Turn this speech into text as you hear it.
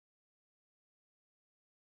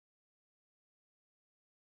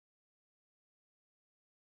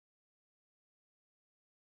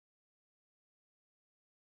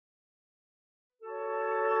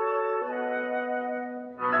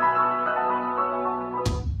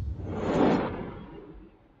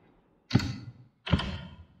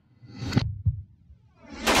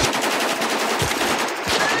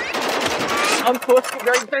tongue twisting,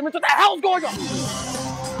 very famous. What the hell's going on?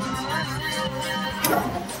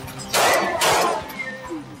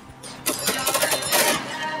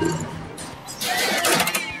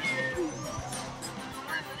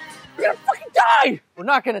 We're gonna fucking die! We're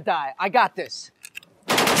not gonna die. I got this.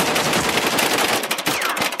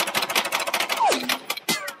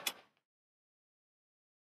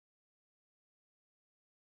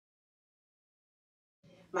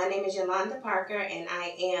 My name is Yolanda Parker, and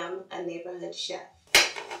I am a neighborhood chef.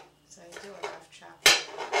 So I do a rough chop of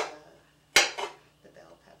the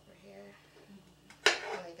bell pepper here.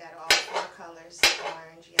 And I got all 4 colors,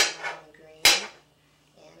 orange, yellow, and green,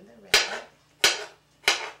 and the red.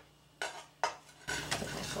 Put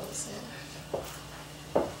my clothes in.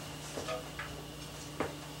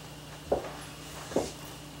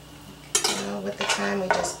 You know, with the time, we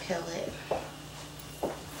just peel it.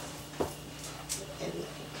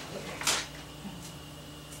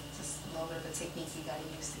 Techniques you gotta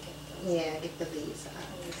use to get those. Yeah, get the leaves out.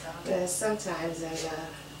 Yeah, sometimes,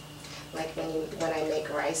 like when I make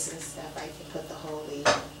rice and stuff, I can put the whole leaf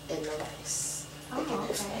in the rice. Oh,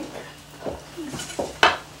 okay.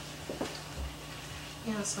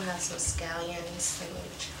 You also have some scallions and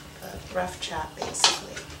rough chop,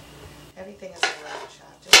 basically. Everything is a rough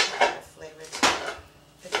chop, just to add a flavor to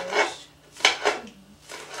the dish.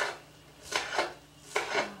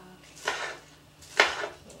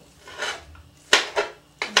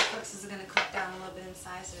 Is it going to cook down a little bit in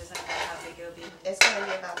size, or is that how big it'll be? It's going to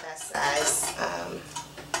be about that size.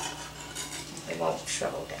 It won't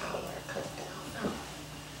shrivel down or cook down. Oh.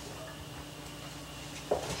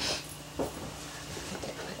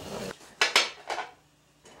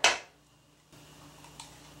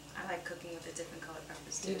 I like cooking with the different color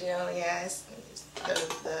peppers too. You do, yes.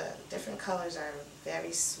 The different colors are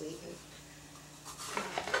very sweet.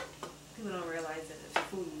 People don't realize that if the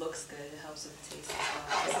food looks good, it helps with the taste as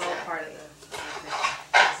well. It's all part of the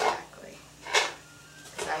Exactly.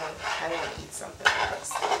 Because I want to eat something that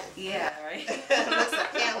looks good. Yeah, right? It looks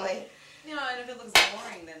appealing. You know, and if it looks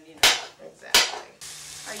boring, then, you know. Exactly.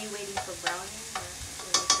 Are you waiting for browning?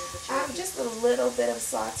 Just a little bit of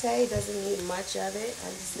saute. Doesn't need much of it.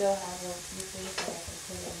 I still have a few things that I can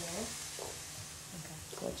put in there. Okay.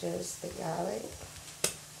 Which is the garlic.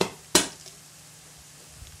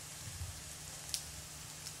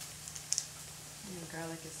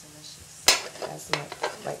 Garlic is delicious. That's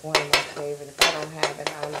like one of my favorite. If I don't have it,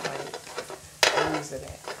 I'm like losing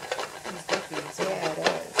it. It's good for you too. Yeah, it is.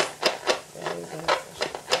 Very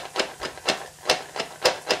beneficial.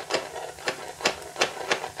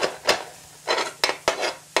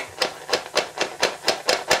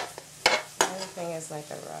 Everything is like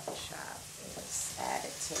a rough chop. You just add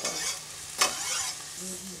it to them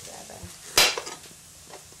together.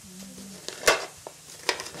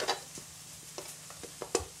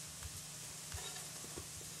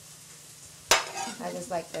 I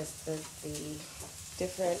just like the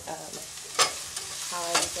different, how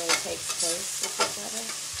everything takes place with each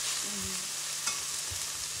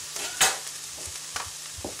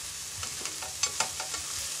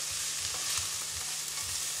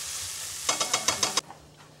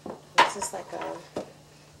other. This is like a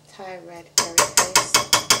Thai red curry paste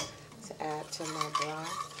to add to my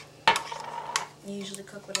broth. You usually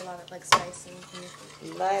cook with a lot of like spices. A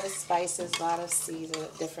lot of spices, a lot of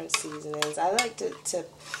different seasonings. I like to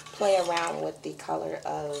play around with the color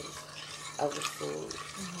of the food.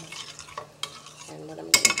 And what I'm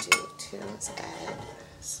going to do too is add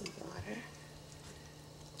some water.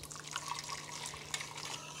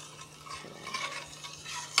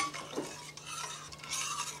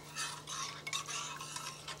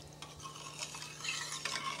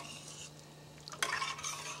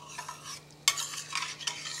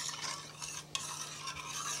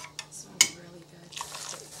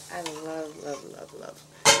 I love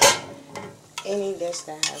any dish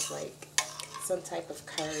that has like some type of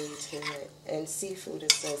curry to it, and seafood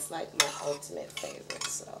is just like my ultimate favorite.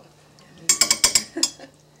 So,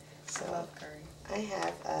 I love curry. I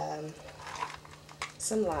have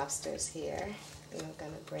some lobsters here, and I'm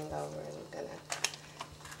gonna bring over and I'm gonna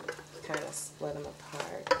kind of split them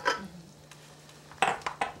apart.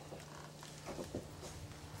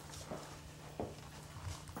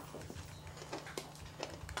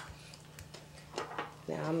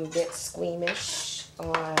 Now I'm a bit squeamish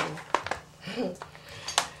on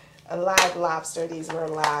a live lobster. These were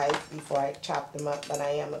live before I chopped them up, but I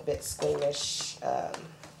am a bit squeamish,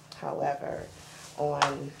 however,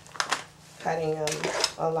 on cutting them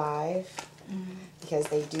alive because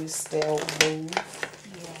they do still move.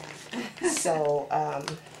 Yeah. So a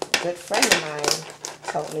good friend of mine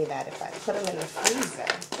told me that if I put them in the freezer,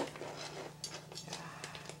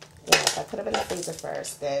 if I put them in the freezer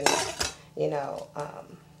first, then, you know,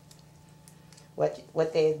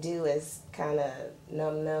 what they do is kind of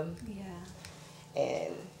numb them. Yeah.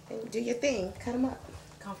 And do your thing. Cut them up.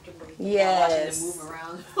 Comfortably. Yes. Watching them move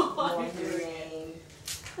around. More green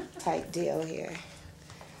type deal here.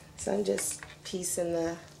 So I'm just piecing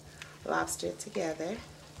the lobster together.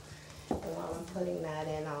 And while I'm putting that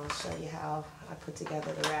in, I'll show you how I put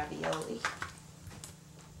together the ravioli.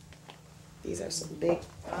 These are some big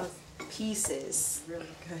pieces. Really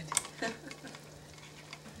good.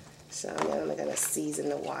 So then I'm going to season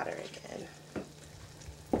the water again.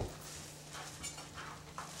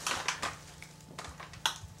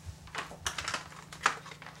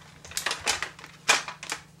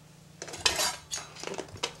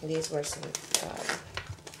 These were some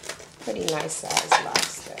pretty nice sized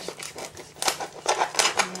lobster.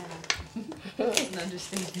 Yeah. An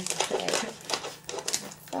understatement.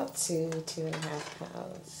 About 2.5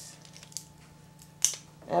 pounds.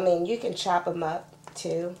 I mean, you can chop them up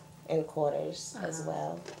too in quarters as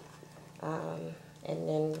well. And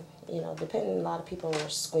then, you know, depending, a lot of people are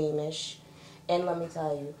squeamish. And let me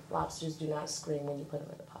tell you, lobsters do not scream when you put them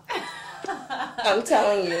in the pot. I'm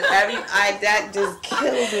telling you, that just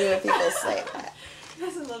kills me when people say that.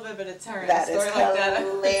 That's a little bit of a deterrent. That is like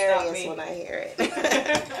hilarious when I hear it.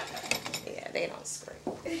 Yeah, they don't scream.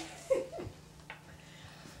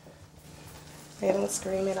 They don't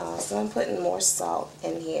scream at all. So I'm putting more salt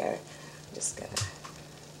in here. I'm just gonna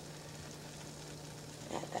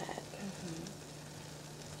add that.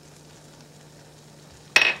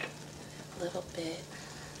 A little bit.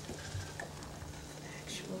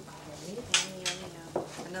 Actual curry.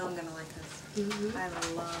 I know I'm gonna like this. I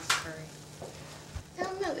love curry. I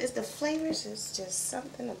don't know, it's the flavors, it's just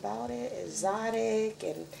something about it, exotic,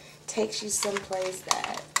 and takes you someplace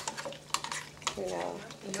that, you know,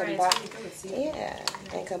 and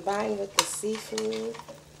combined with the seafood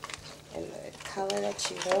and the color that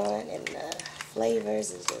you want and the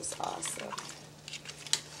flavors is just awesome.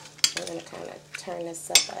 I'm going to kind of turn this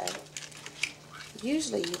up.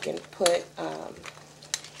 Usually you can put,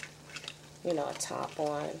 you know, a top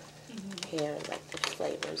on here, like the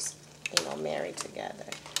flavors, you know, marry together.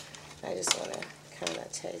 I just want to kind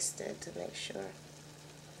of taste it to make sure.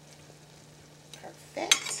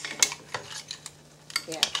 Perfect.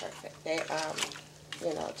 Yeah, perfect. They,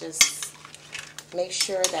 you know, just make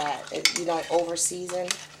sure that you don't over season.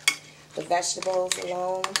 The vegetables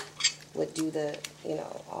alone would do the, you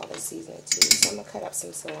know, all the seasoning too. So I'm gonna cut up some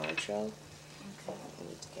cilantro. Okay. I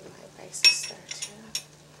need to get my rice to start too.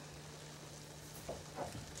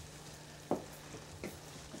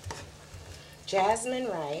 Jasmine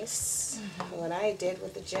rice. What I did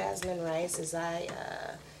with the jasmine rice is I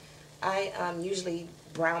usually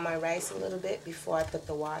brown my rice a little bit before I put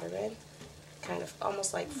the water in. Kind of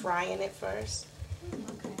almost like frying it first.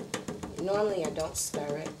 Okay. Normally I don't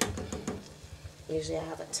stir it. Usually I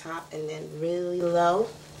have a top and then really low.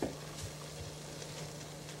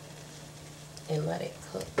 And let it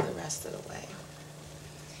cook the rest of the way.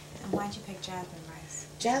 And why'd you pick jasmine rice?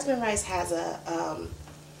 Jasmine rice has a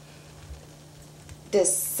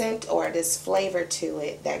this scent or this flavor to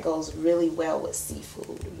it that goes really well with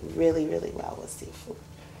seafood. Really, really well with seafood.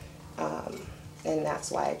 And that's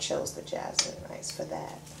why I chose the jasmine rice for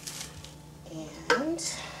that. And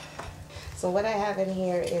so what I have in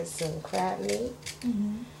here is some crab meat.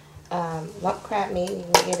 Lump crab meat. You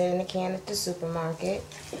can get it in a can at the supermarket.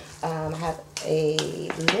 I have a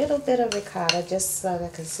little bit of ricotta just so the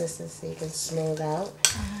consistency can smooth out.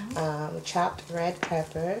 Chopped red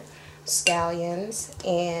pepper, scallions,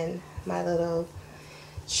 and my little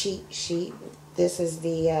cheat sheet. This is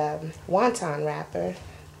the wonton wrapper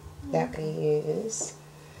that we use.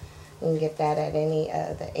 You can get that at any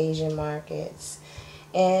of the Asian markets.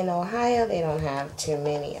 In Ohio, they don't have too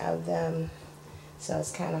many of them, so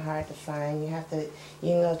it's kind of hard to find. You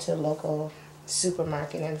can go to a local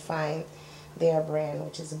supermarket and find their brand,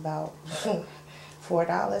 which is about $4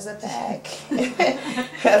 a pack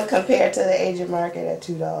compared to the Asian market at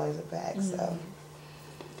 $2 a pack, so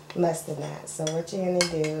less than that. So what you're going to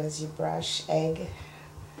do is you brush egg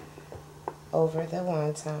over the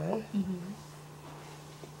wonton and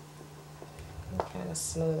kind of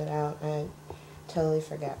smooth it out. I totally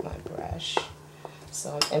forgot my brush,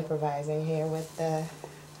 so I'm improvising here with a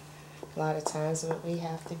lot of times what we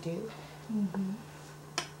have to do.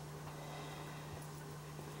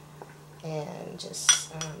 And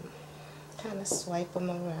just kind of swipe them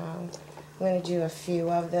around. I'm going to do a few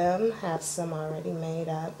of them, have some already made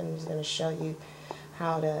up. I'm just going to show you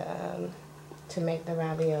how to make the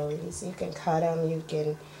raviolis. You can cut them, you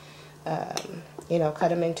can you know, cut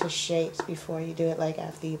them into shapes before you do it. Like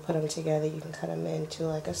after you put them together, you can cut them into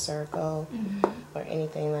like a circle or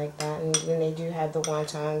anything like that. And then they do have the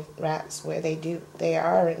wonton wraps where they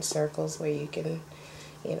are in circles where you can,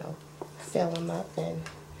 you know, fill them up and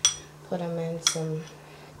put them in some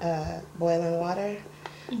boiling water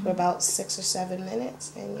for about 6 or 7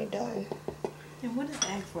 minutes, and you're done. And what is the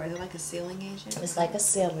egg for? Is it like a sealing agent? It's like a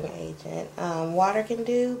sealing agent. Water can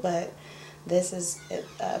do, but this is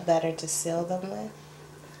better to seal them with.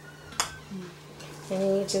 And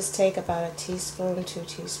then you just take about a teaspoon, 2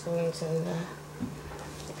 teaspoons, and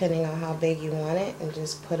depending on how big you want it, and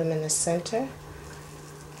just put them in the center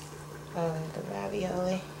of the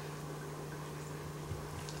ravioli.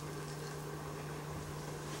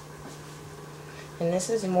 And this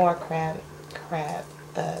is more crab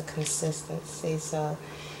consistency. So,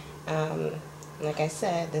 like I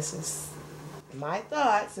said, this is my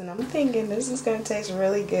thoughts, and I'm thinking this is going to taste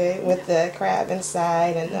really good with the crab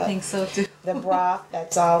inside and I think so too. the broth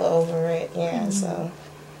that's all over it. Yeah, so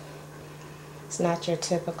it's not your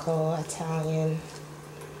typical Italian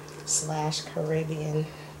 / Caribbean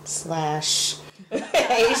 /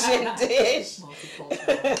 Asian dish.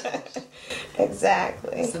 Multicultural.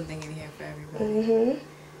 Exactly. Something in here for everybody.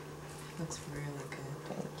 Looks really good.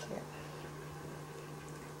 Thank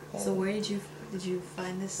you. So where did you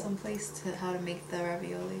find this someplace to how to make the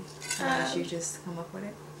ravioli? Or did you just come up with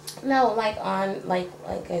it? No, like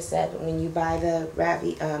I said, when you buy the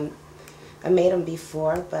I made them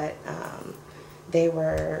before, but I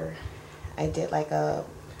did like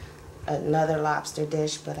another lobster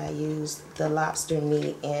dish, but I used the lobster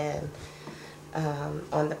meat, and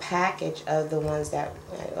on the package of the ones that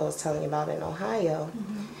I was telling you about in Ohio,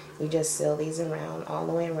 you just seal these around, all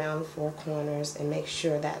the way around the 4 corners, and make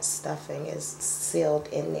sure that stuffing is sealed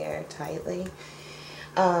in there tightly.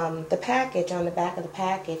 The package, on the back of the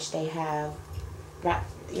package, they have,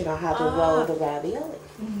 you know, how to roll the ravioli.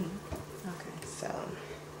 Okay. So,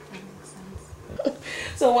 That makes sense.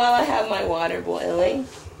 so while I have my water boiling,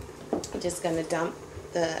 I'm just going to dump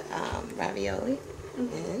the ravioli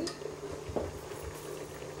in.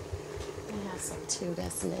 I have some too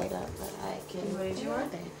that's made up, but I can. What did you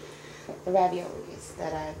want? The raviolis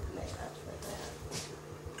that I made up for that.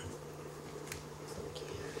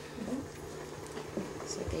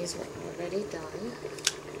 So these were already done. I'm going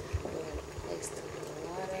to place them in the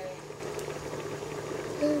water.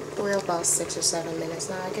 Boil about 6 or 7 minutes.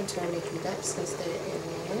 Now I can turn the heat up since they're in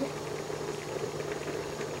there.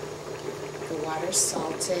 The water's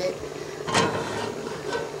salted.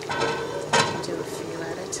 Do a few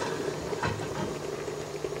at a time.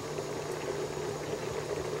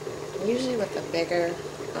 Usually with a bigger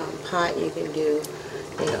pot, you can do,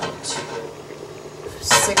 you know,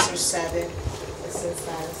 6 or 7. But since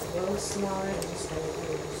that is a little smaller, I'm just going to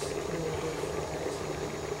use 4.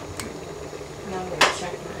 And I'm going to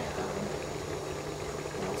check my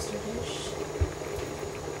lobster dish.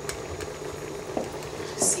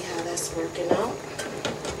 See how that's working out.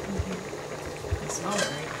 It smells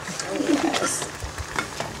great. Oh, yes.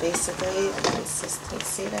 Basically, the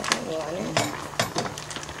consistency that I wanted.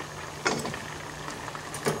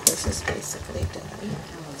 This is basically done.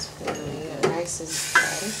 The rice is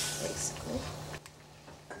done, basically.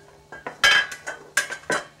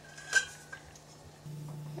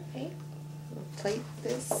 Alright, we'll plate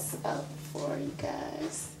this up for you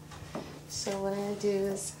guys. So what I do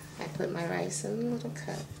is I put my rice in a little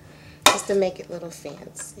cup, just to make it a little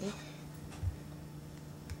fancy.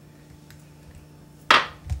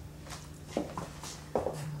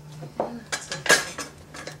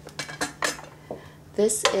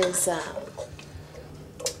 This is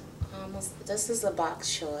this is a bok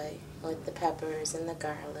choy with the peppers and the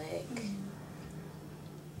garlic.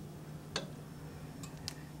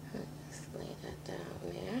 Just lay that down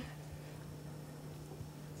there.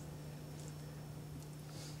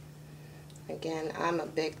 Again, I'm a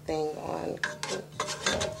big thing on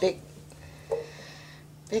big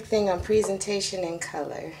thing on presentation and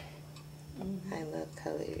color. I love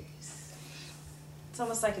colors. It's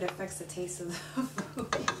almost like it affects the taste of the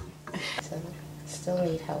food. So still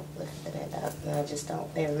need help lifting it up. And I just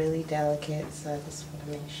don't, they're really delicate, so I just want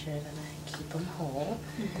to make sure that I keep them whole.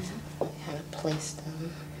 Kind of place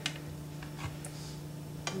them.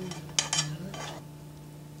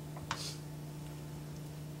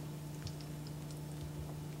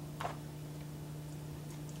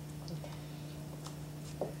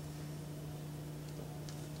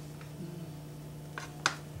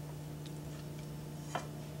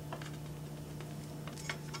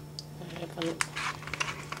 I'm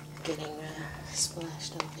getting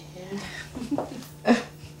splashed over here.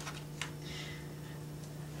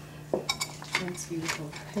 beautiful.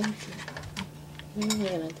 Thank you. I'm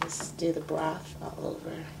gonna just do the broth all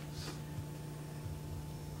over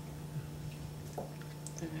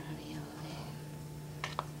the ravioli.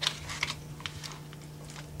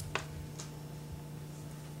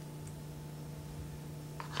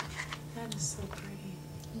 That is so pretty.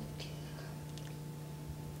 Thank you.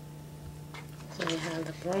 So you have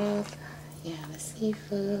the broth, you have the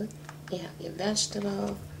seafood, you have your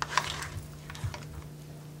vegetable,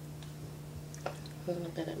 a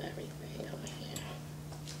little bit of everything over here.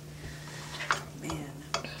 Man.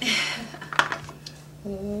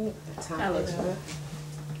 That looks good.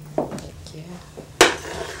 Thank you.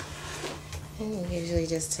 And you usually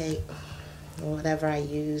just take whatever I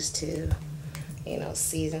use to, you know,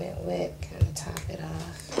 season it with, kind of top it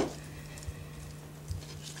off.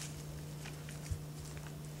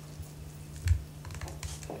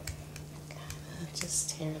 Kind of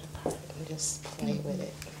just tear it apart and just play with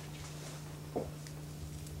it.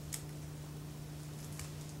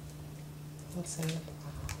 What's in the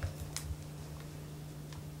broth?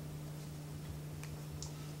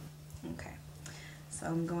 Okay. So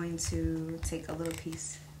I'm going to take a little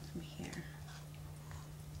piece from here.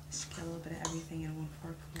 Just get a little bit of everything in one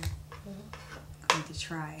forkful. I'm going to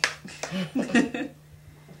try.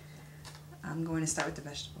 I'm going to start with the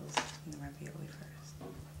vegetables and the ravioli first.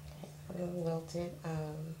 Okay, wilted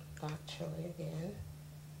bok choy again.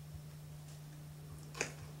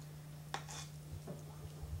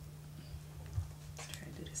 Try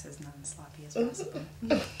to do this as non-sloppy as possible.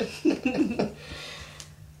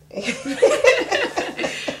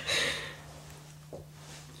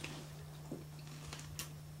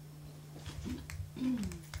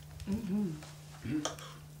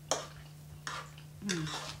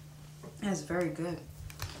 That's very good.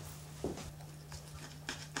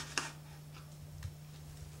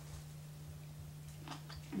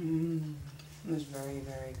 It's very,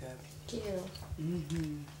 very good. Thank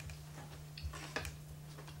you.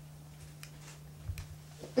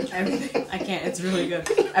 Everything, I can't, it's really good.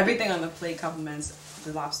 Everything on the plate complements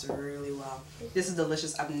the lobster really well. This is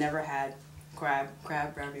delicious. I've never had crab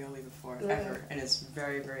ravioli before, ever. And it's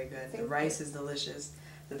very, very good. The rice is delicious.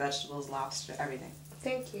 The vegetables, lobster, everything.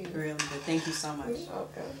 Thank you. Really good. Thank you so much. You're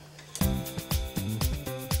welcome.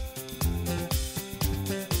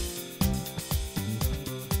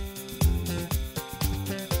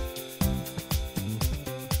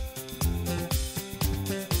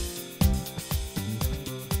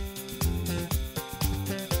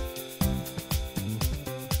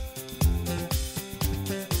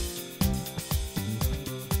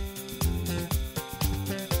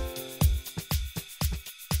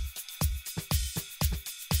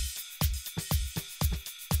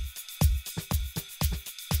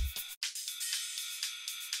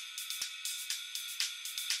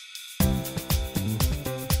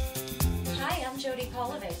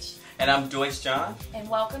 And I'm Joyce John. And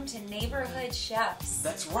welcome to Neighborhood Chefs.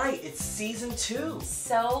 That's right, it's season 2.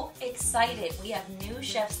 So excited. We have new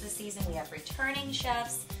chefs this season. We have returning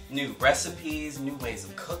chefs. New recipes, new ways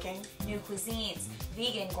of cooking. New cuisines,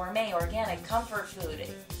 vegan, gourmet, organic, comfort food,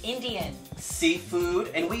 Indian. Seafood,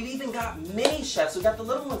 and we've even got mini chefs. We got the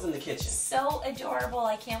little ones in the kitchen. So adorable.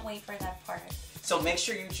 I can't wait for that part. So make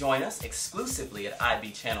sure you join us exclusively at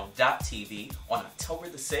ibchannel.tv on October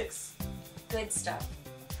the 6th. Good stuff.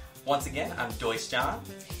 Once again, I'm Joyce John.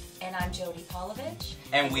 And I'm Jody Polovich.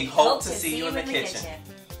 And we hope to see you in the kitchen.